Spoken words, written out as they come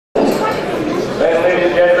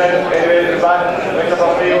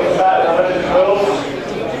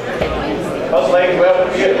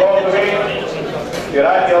to get wrong with me. Your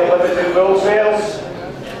ideal limited bull sales.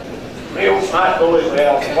 Real smart bull as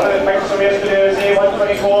well. One of the picks from yesterday was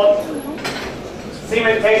A124.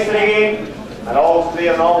 Semen tested again. And all three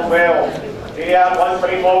are all well. Here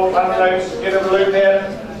 124 unannounced. Give him a look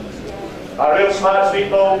there. A real smart sweet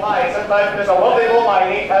bull. 5, 7,000 is a lovely bull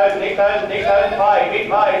line. 8,000, 8,000, 8,000, 5, 8,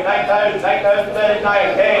 5, 9,000, 9,000,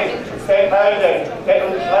 9, 10, 10,000,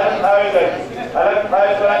 11,000, 11,000,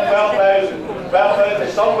 12,000. 12,000,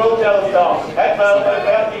 some will tell us down. Hit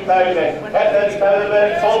 12,000, 13,000. Hit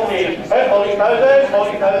 30,000, 14. Hit 40,000,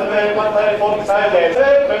 40,000, 1,000, 40,000.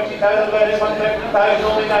 Hit 50,000, 1,000,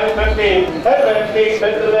 only now 15. Hit 50,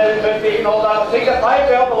 15, all that. Take the 5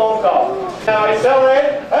 belt along top. Now I sell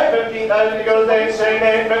it. Hit 15,000, it goes down, saying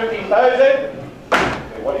then 15,000.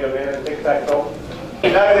 What are you doing in tic-tac-toe?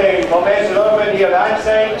 Now then, we'll mess it up with your hand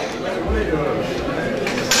side.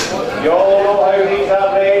 You all know how these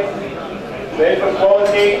are made. Made for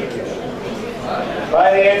quality.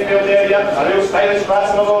 By the infield area, a real stylish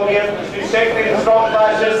class over here. He's second in strong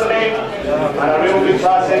class yesterday. And a real good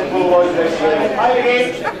class in full was this year. 5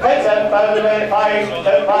 again. Hit 7,000, 5,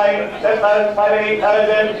 10,500, 10,000, 5,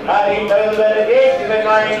 8,000, and 8,000, 8,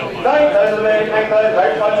 9, 9,000, 9,000,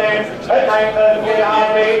 right on them. Hit 9,000, get a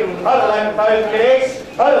hand made. 11,000, get ace.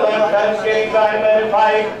 11,000, getting down,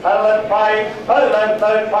 5, 11,500,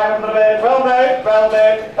 11,500, 12 now, 12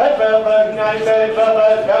 there. Hit 12,000, 9,000,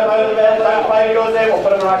 12,000, 12,000, 5 goes there. We'll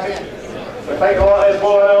put him racking. We think a lot of this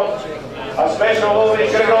going out. A special over the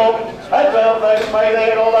sugar. Hit 12,000, 5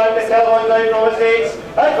 there, all down to 12,000 over States.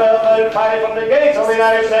 Hit 12,000, from the gates on the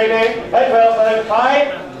other side there. Hit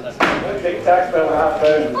 12,000, big tax bill and a half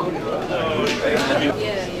down.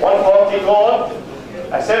 140 going.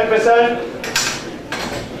 A 7%.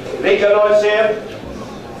 Major odds here.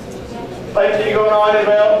 Plenty going on as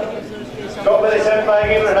well. Got with the 7-5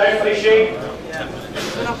 game, renowned for the shape.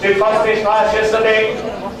 2 first place class yesterday.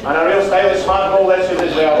 And a real stylish smart ball this week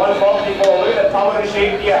as well. 144, look at the power of the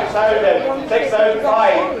shape here. 6,000,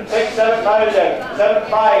 6,005, 6,700,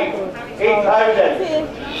 7,500, 8,000,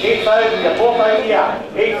 8,000, you're 4,000 here.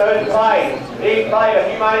 8,005, 8,500, a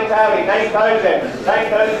few man in tally. 9,000,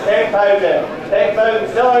 9,000, 10,000, 10,000,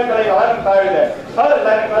 still out there, 11,000.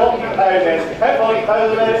 14,000, hit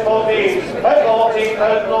 40,000 minutes 14, hit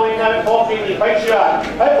 14,000 only now 14, you quite sure.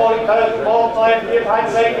 Hit 40,000, 4,000, give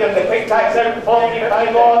hand side here, the quick tax out,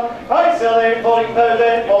 14,000 more. Right, still there,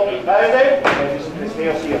 40,000, 14,000. The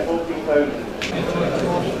stairs here, 14,000.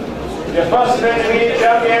 Your first intermediate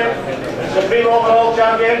champion, Supreme overall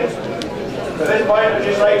champion. At this point, I'd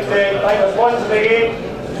just like to thank the sponsors of the game,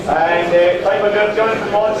 and thank my good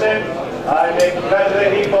Jonathan Watson. And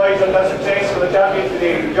congratulate these boys on their success for the champions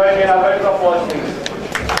today. Join me in a round of applause, please.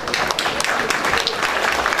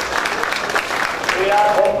 We are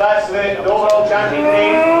home that's the overall champion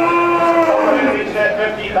today. Someone reached at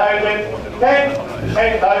 50,000.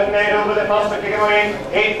 10,000 men over the first to kick away.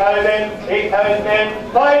 8,000, 8,000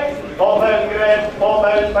 men. 5, 4,000 get in,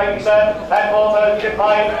 4,000 thank you sir. And 4,000 get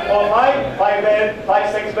 5, 4, 5, 5 men, 5,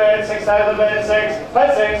 6 men, 6,000 men, 6,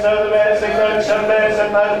 5, 6,000 men, 6,000, 7 men,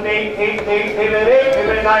 7,000, 8, 8, 8, 8,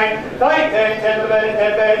 8, 9, 9, 10, 10 men,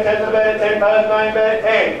 10 men, 10 men, 10,000, 9 men,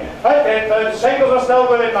 10. At 10,000, singles are still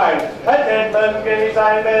going in mine. At 10,000 get these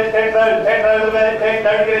 9 men, 10,000, 10,000 men,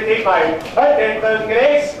 10,000 get a take mine. At 10,000 get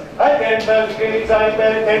ace. At 10,000 get these 9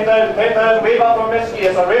 men, 10,000, 10,000 wave up from Misky.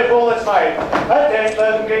 It's a rare ball this mine. At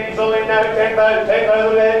 10,000 get these only now 10,000,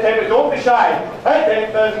 10,000 men, 10,000, don't be shy. At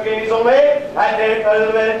 10,000 get these only. At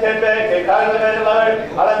 10,000 men, 10 men, 10,000 men,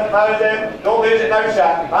 11,000. Don't lose it now,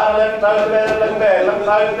 sir. At 11,000 men, 11 men,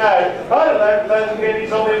 11,000 now. At 11,000 get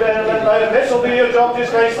these only men, 11,000. This will do your job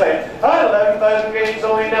just nicely. At 11,000 get these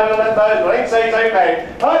only now, 11,000. Right side's out now.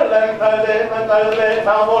 At 11,000, 11,000 men,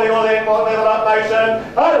 foul volley, volley, level up now, sir.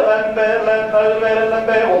 At 11,000 men, 11,000 men, 11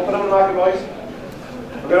 men. We'll put them in the market, boys.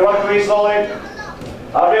 We're going to work away slowly.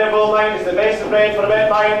 Our rear bull mine is the best of bread for a bet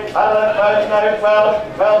mine. At 11,000 now,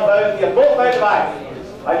 12, 12,000. You're both out back.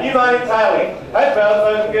 A new man entirely. At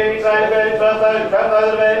 12,000 getting signed bed, 12,000,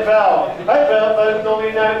 12,000 bed, 12. At 12,000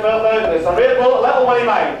 only now, 12,000. It's a rear bull, a little money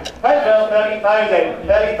mine. At 12, 13,000,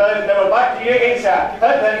 30,000. Now we're back to you again, sir.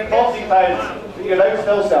 At 13, 14,000. You're now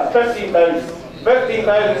still, sir. 15,000.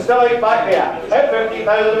 15,000 still out back there. At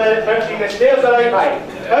 15,000 minutes, 15, the stairs are out high.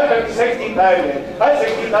 At 16,000. At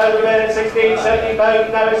 16,000 minutes, 16,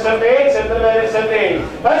 17,000 now it's 78, 17 minutes, 17.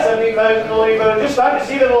 At 17,000 only, we're just starting to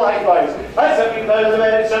see the low high boys. At 17,000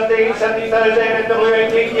 minutes, 17, 17,000 in the blue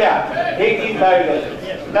 18 here. 18,000.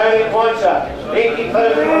 Now they want sir. 18,000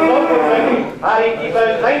 not for 20. At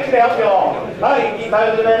 18,000, 90 to help you all. At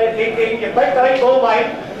 18,000 minutes, 18, you picked the right goal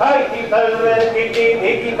line. At 18,000 minutes, 18,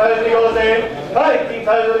 18,000 he goes in.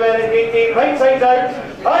 18,000 minute, 18, right sides out.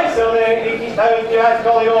 High still there, 18,000, you have to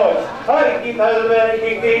call yours. 18,000 minute,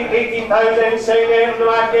 18,000, same game from the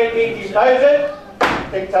market, 18,000.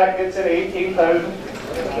 Tic Tac gets it, 18,000.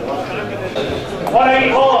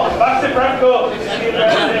 184, back to Franco.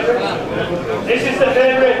 This is the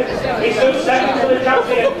favourite. He stood second to the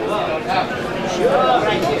champion.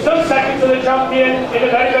 Stood second to the champion in a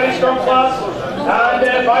very, very strong class.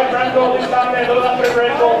 And by Franco this time they're looking after a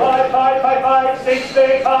great goal. 5, 5, 5, 5, 6,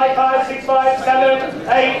 5, 5, 6, 5, 7,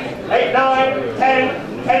 8, 8, 9, 10.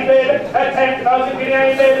 10 bid, 10,000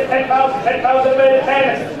 guinea bid, 10,000, 10,000 bid,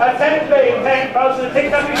 10, 10 bid, 10,000,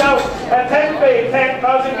 take that out, 10 bid,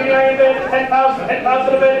 10,000 guinea bid, 10,000,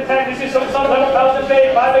 10,000 bid, 10, this is some sort of 11,000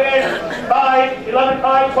 bid, 5 again, 5, 11,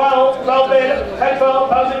 5, 12, 12 bid, 10,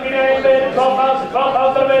 12,000 guinea bid, 12,000,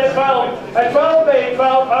 12,000 bid, 12, 12 bid,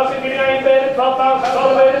 12,000 guinea bid, 12,000,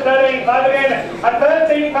 12 bid, 13, 5 again, at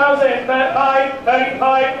 13,000, 5, 35,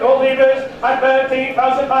 gold leaders, at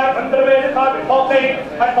 13,500 bid, 5,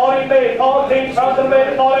 14, at 14 bid, 14,000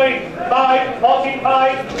 bid, 14, 5, 14,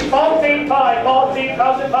 5, 14, 5,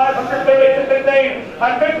 14,500 bid, 15,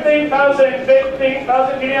 at 15,000,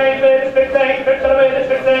 15,000 guinea bid, 15, 15 bid,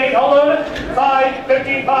 15, hold on, 5,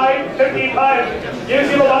 15, 5, 15, 5, use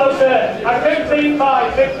your battle, sir, at 15,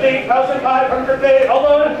 5, 15,500 bid, hold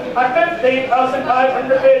on, at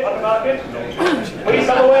 15,500 bid, on the market, we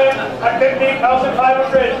sell away, at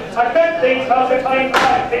 15,500, at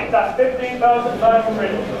 15,500, take that, 15,500.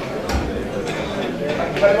 Thank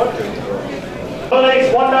you very much. Police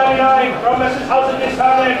 199 from Mrs. Housen this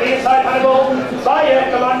time then, inside Hannibal, by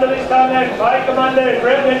Commander this time then, by Commander,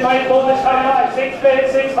 Gremlin, by Bull this time then, 6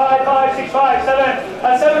 bid, 6, 5, 5, 6, 5,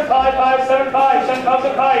 7, 7, 5, 5, 7, 5,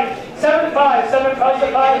 7,005, 7, 5,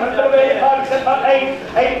 7,500 bid, 5, 7,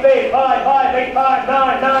 8, 8 bid, 5, 5, 8, 5,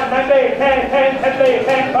 9, 9, 9 bid, 10, 10, 10 bid,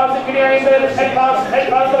 10,000 guinea bid, 10,000,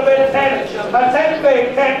 10,000 bid, 10, 10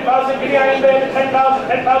 bid, 10,000 guinea bid,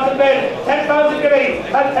 10,000, 10,000 bid, 10,000 guinea,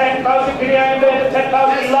 and 10,000 guinea bid,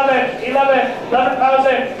 10,000, 11,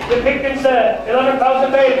 11,000, the Picton, sir, 11,000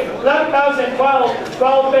 bid, 11,000, 12,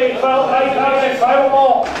 12 bid, 12, 8,000, 5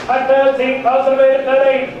 more, and 13,000 bid,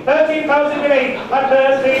 13, 13,000 guinea, and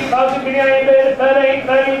 13,000 guinea bid, 13,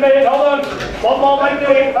 13 bid, hold on, one more,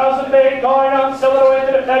 8,000 bid, going on, silver away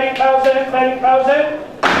to the 13,000, 13,000,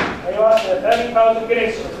 there you are, sir, 13,000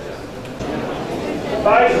 guineas.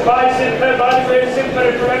 By Simper, remember this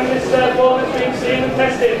ball has been seen and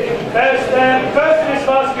tested. First in this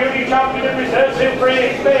last beauty champion in reserve Simper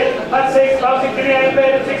bid at 6,000 guinea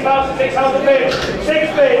bid, 6,600 bid, 6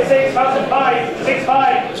 bid, 6,005,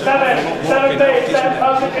 6,5, 7, 7 bid,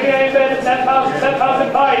 7,000 guinea bid, 10,000,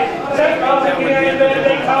 10,005, 7,000 guinea bid,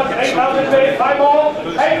 8,000, 8,000 bid, 5 more,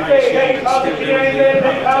 8 bid, 8,000 guinea bid,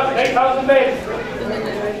 8,000, 8,000 bid.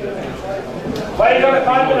 Where are you going to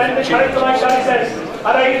find the lender character like that, he says?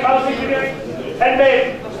 At 8,000 guinea, 10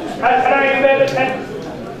 bid, and 10 bid, 10,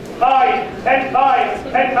 5, 10,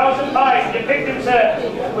 5, 10,005, you picked him, sir.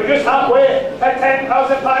 We're just halfway at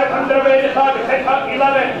 10,500 bid, 5, 10,000,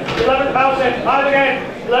 11, 11,000, 5 again,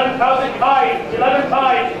 11,005,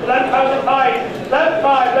 11,5, 11,005,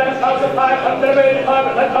 11,5, 11,500 bid,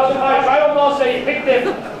 5, 11,005, try one more, sir, you picked him.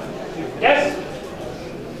 Yes?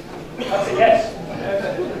 That's a yes.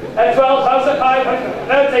 At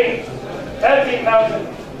 12,500, 13,000.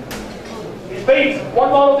 He's beat. One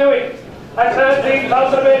more will do it. At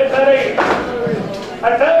 13,000 bid, 13.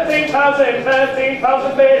 At 13,000,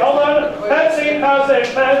 13,000 bid. Hold on. 13,000,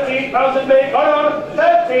 13,000 bid. Going on.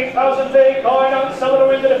 13,000 bid. Going on. Silver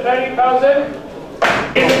window to 13,000.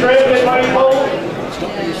 It's a great bid, my bull.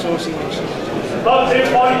 Lot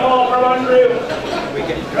 2.4 from Andrew.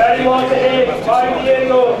 Ready one to hit, 5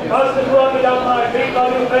 Diego, Austin Run down line, big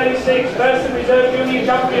volume 36, first and reserve union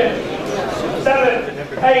champion.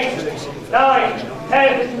 7, 8, 9,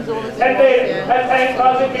 10, 10 bid, at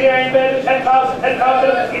 10,000 guinea bid, 10,000,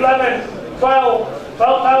 10,000, 11, 12,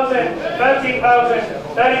 12,000, 13,000,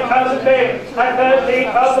 13,000 bid, at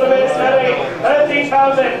 13,000 bid,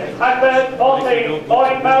 13,000, at 14,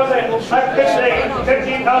 14,000, at 15,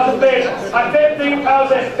 15,000 bid, at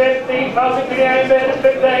 15,000, 15,000 guinea bid,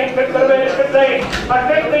 15, 15 bid, 15, at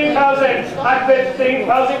 15,000, at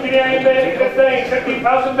 15,000 guinea bid, 15,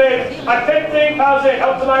 15,000 bid, at 15,000,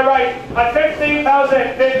 help to my right, at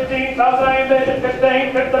 15,000, 15,000 iron bid,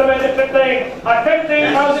 15, 15 bid, 15, at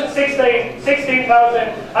 15,000, 16, 16,000,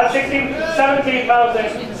 at 16, 17,000,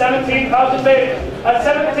 17,000 bid, at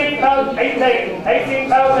 17,000, 18,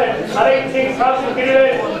 18,000, at 18,000 guinea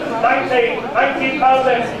bid, 19,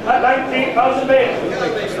 19,000, at 19,000 bid.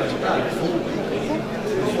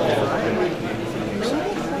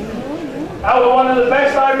 Our one one of the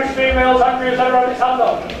best Irish females Andrew has ever had his hand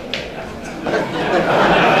on.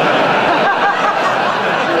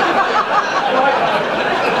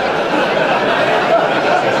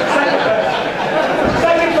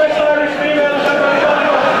 Second best Irish female has ever had his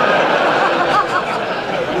hand on.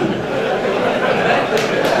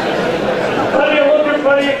 Plenty of luck and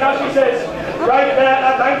plenty of cash, he says. Right there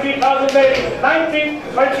at 19,000 bid, 19,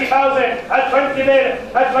 20,000, at 20 bid,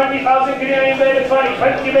 at 20,000, Canadian bid at 20,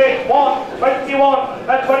 20 bid, 1, 21,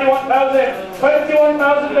 at 21,000,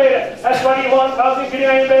 21,000 bid, at 21,000,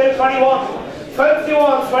 Canadian bid at 21,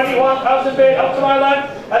 21,000 bid, up to my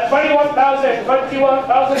left, at 21,000,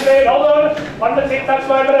 21,000 bid, hold on the tick, that's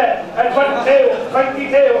my bid, at 22,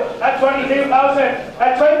 at 22,000,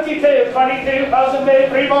 at 22,000 bid,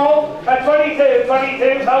 3 more, at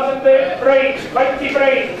 22,000 bid, 3, 23,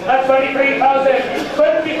 at 23,000,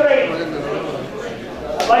 23.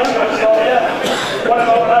 I'd like to go slow here. What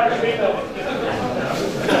about Irish people?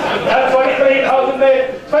 At 23,000 bid,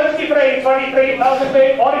 23,000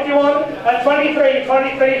 bid, what did you want? At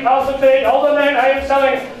 23,000 bid, hold on then, I am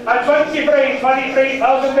selling. At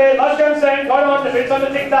 23,000 bid, last chance then, going on, the bids on the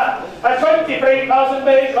tick-tack. At 23,000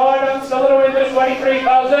 bid, going on, still at a window,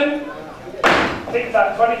 23,000.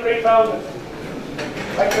 Tick-tack, 23,000.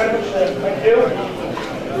 Thank you very much, sir. Thank you.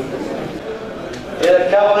 Here's a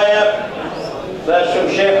Cavalier. There's some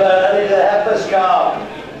shape there, and he's a heifer scar.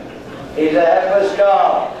 He's a heifer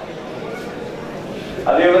scar.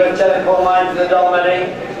 Have you got a telephone line to the Dominic?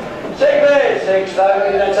 6 bid,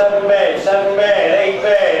 6,000 and 7 bid, 7 bid, 8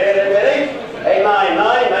 bid, 8 9,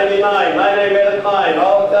 9, 99, 9 bid at 9,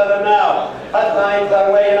 all together now. At 9,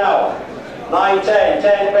 they're way now. 9, 10,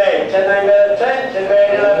 10 bid, 10 9 bid at 10, 10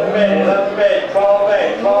 bid, 11 bid, 11 bid, 12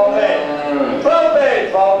 bid, 12 bid, 12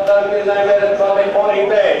 bid, 12,000 9 bid at 12 bid, 40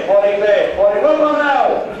 bid, 40 bid, 41 more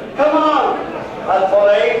now. Come on. At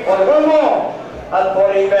 40, 41 more. At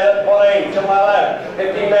 40 bid, at 40, to my left.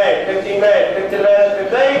 15 bid, 15 bid, 50 bid at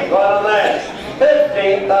 15, go on there.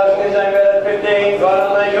 15,000 9 bid at 15, go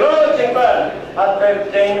on there. You're all bid. At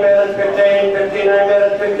 15 bid at 15, 59 bid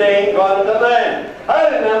at 15, go on to there.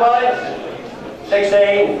 How did that boys?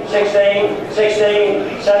 16, 16,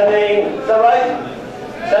 16, 17, is that right?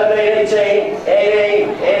 17, 18, 18,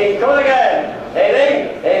 18, come on again.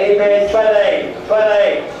 80, 80 bid, 20,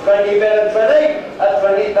 20, 20 bid at 20, at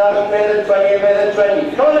 20,000 bid at 20 bid at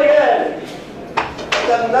 20. Come on again.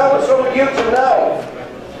 Now what's wrong with you two now?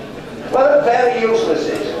 What a pair of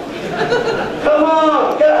uselesses. Come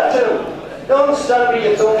on, get at two. Don't stand with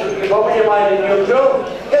your thumbs with your bum in your mind in neutral.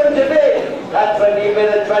 Get them to bid. At 20 bid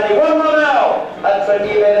at 20. One more now. At 20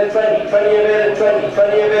 bid at 20, 20 bid at 20,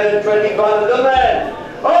 20 bid at 20. Go on and done then.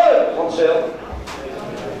 Oh, one sale.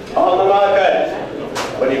 On the market.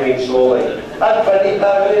 What do you mean slowly? At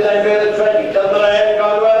 20,000 is I bid at 20. Done the lane,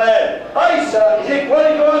 gone well then. Aye sir, is it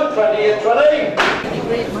 20 go on? 20 at 20.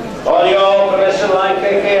 On your permission line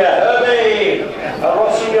kick here. Herbie. And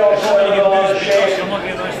what's in your soil on the shape?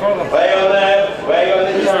 Way on there, way on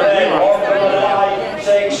this one there. 5,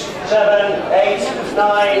 6, 7, 8,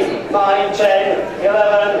 9, 9, 10,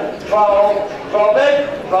 11, 12, 12 bid.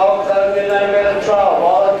 12,000 is I bid at 12.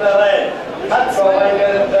 All at the lane. At 12 I bid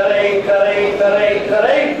at 30, 30, 30,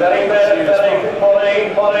 30, 30 bid at 30,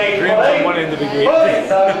 40, 40, 40.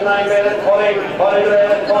 40,000 I bid at 40, 40 bid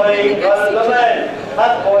at 40, go on the lane.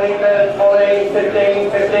 At 40 bid at 40, 15,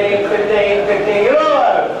 15, 15, 15, you're all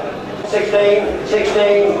out. 16,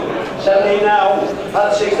 16, 17 now.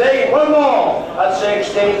 At 16, one more. At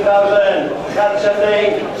 16,000. At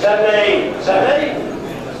 17, 17,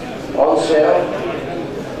 17. On sale.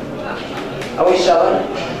 Are we selling?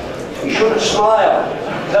 You shouldn't smile.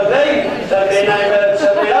 17, 17, 9 minutes,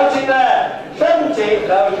 17, out in there. 17,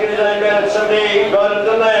 that was getting 9 minutes, 17, got it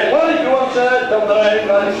done there. What did you want, sir? Done the right,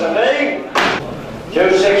 got it, 17.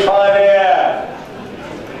 265 here.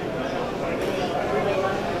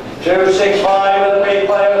 265 with a big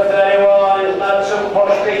player of 31. Isn't that some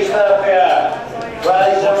posh piece stuff here?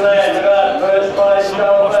 Price of there, look at that. First price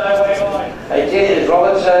stuff there. It is,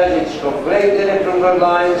 Robert says, it's completely different good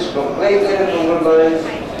lines, completely different good lines.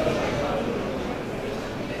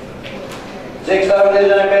 6,000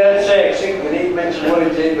 is I made at 6. We didn't mention what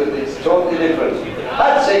it is, but it's totally different.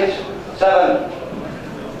 At 6, 7,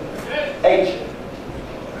 8.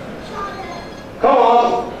 Come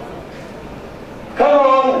on. Come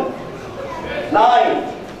on. 9,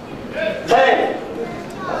 10,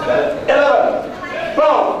 11,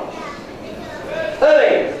 12,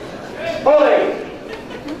 13, 14,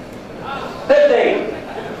 15,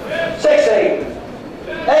 16,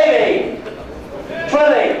 18,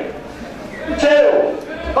 20, 2,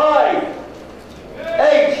 5,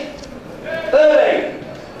 8, 30,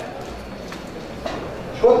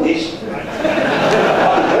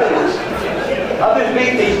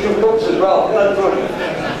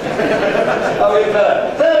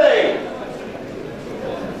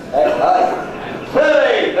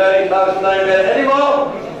 13,900. Any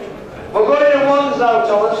more? We're going in ones now,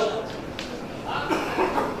 Thomas.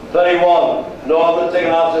 31. No, I'm not taking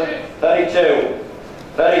after. 32.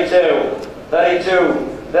 32. 32.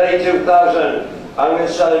 32,000. I'm going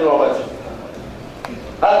to sell him, Robert.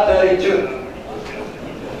 At 32.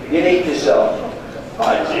 You need to sell.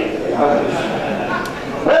 32,000.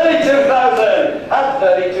 At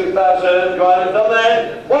 32,000. Go on and done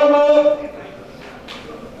then. One more.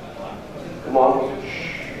 Come on.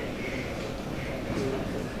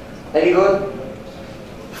 Any good?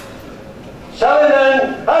 Sell it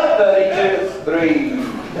then. At 32. 3.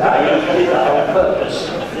 I did that on purpose.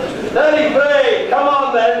 33. Come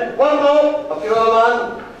on then. One more. Off you go, man.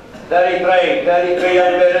 33. 33. I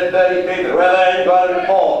made it. 33. Well then. Go on and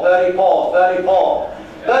 4. 34. 34.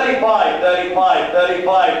 35, 35,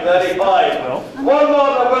 35, 35. One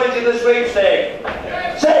more, I've got it in the sweepstake.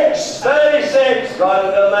 6, 36, got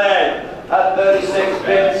it the man. At 36,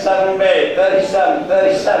 bid, 7 bid, 37,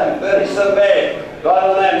 37, 37 bid, got it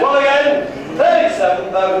the man. Well again,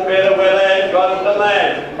 37,000 bid and we're in, got it the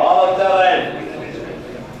man. All up till then.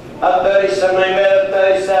 At 37, I made it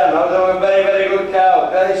 37. I was a very, very good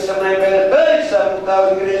cow. 37, I made it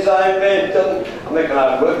 37,000 guineas I bid. I'm making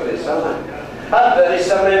hard work this, aren't I? At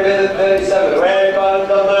 37, I made it 37. Where gone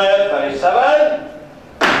done there? 37.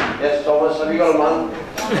 Yes, Thomas, have you got a man?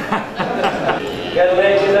 Get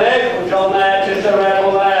late in there, from John there, just a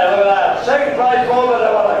rebel there. Look at that. Second prize forward,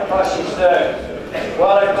 what a classy stir.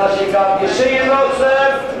 What a classy cup. You see your road, sir?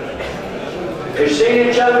 You see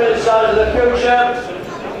the champion side of the future.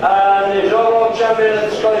 And his overall champion at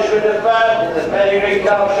the Scottish Winter Fair, the pedigree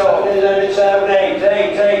cow show, is only 7, 8,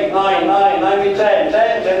 8, 8, 9, 9, 9, 10, 10,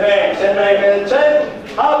 10, 8, 10, 9,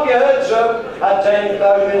 10. Half you heard some at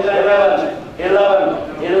 10,000, 11,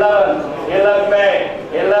 11, 11, 11 bay,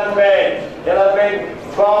 11 bay, 11 bay,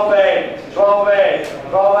 12 bay, 12 bay,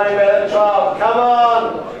 12 bay, 12. Come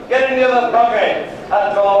on, get in the other pocket.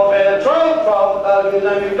 At 12 bay, 12, 12,000,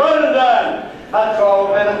 and you've got it done. At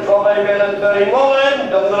 12 minutes, 12 minutes, 30 more in,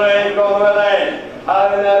 done the rain, gone with it.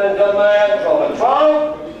 And then done the 12 and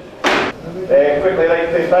 12. Quickly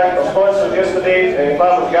like to thank our sponsors yesterday,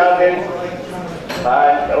 Carlisle Guardian, and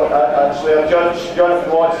actually our judge, Jonathan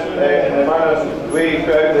Watson, in the manner we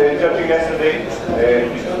put out the judging yesterday.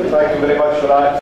 Thank you very much for that.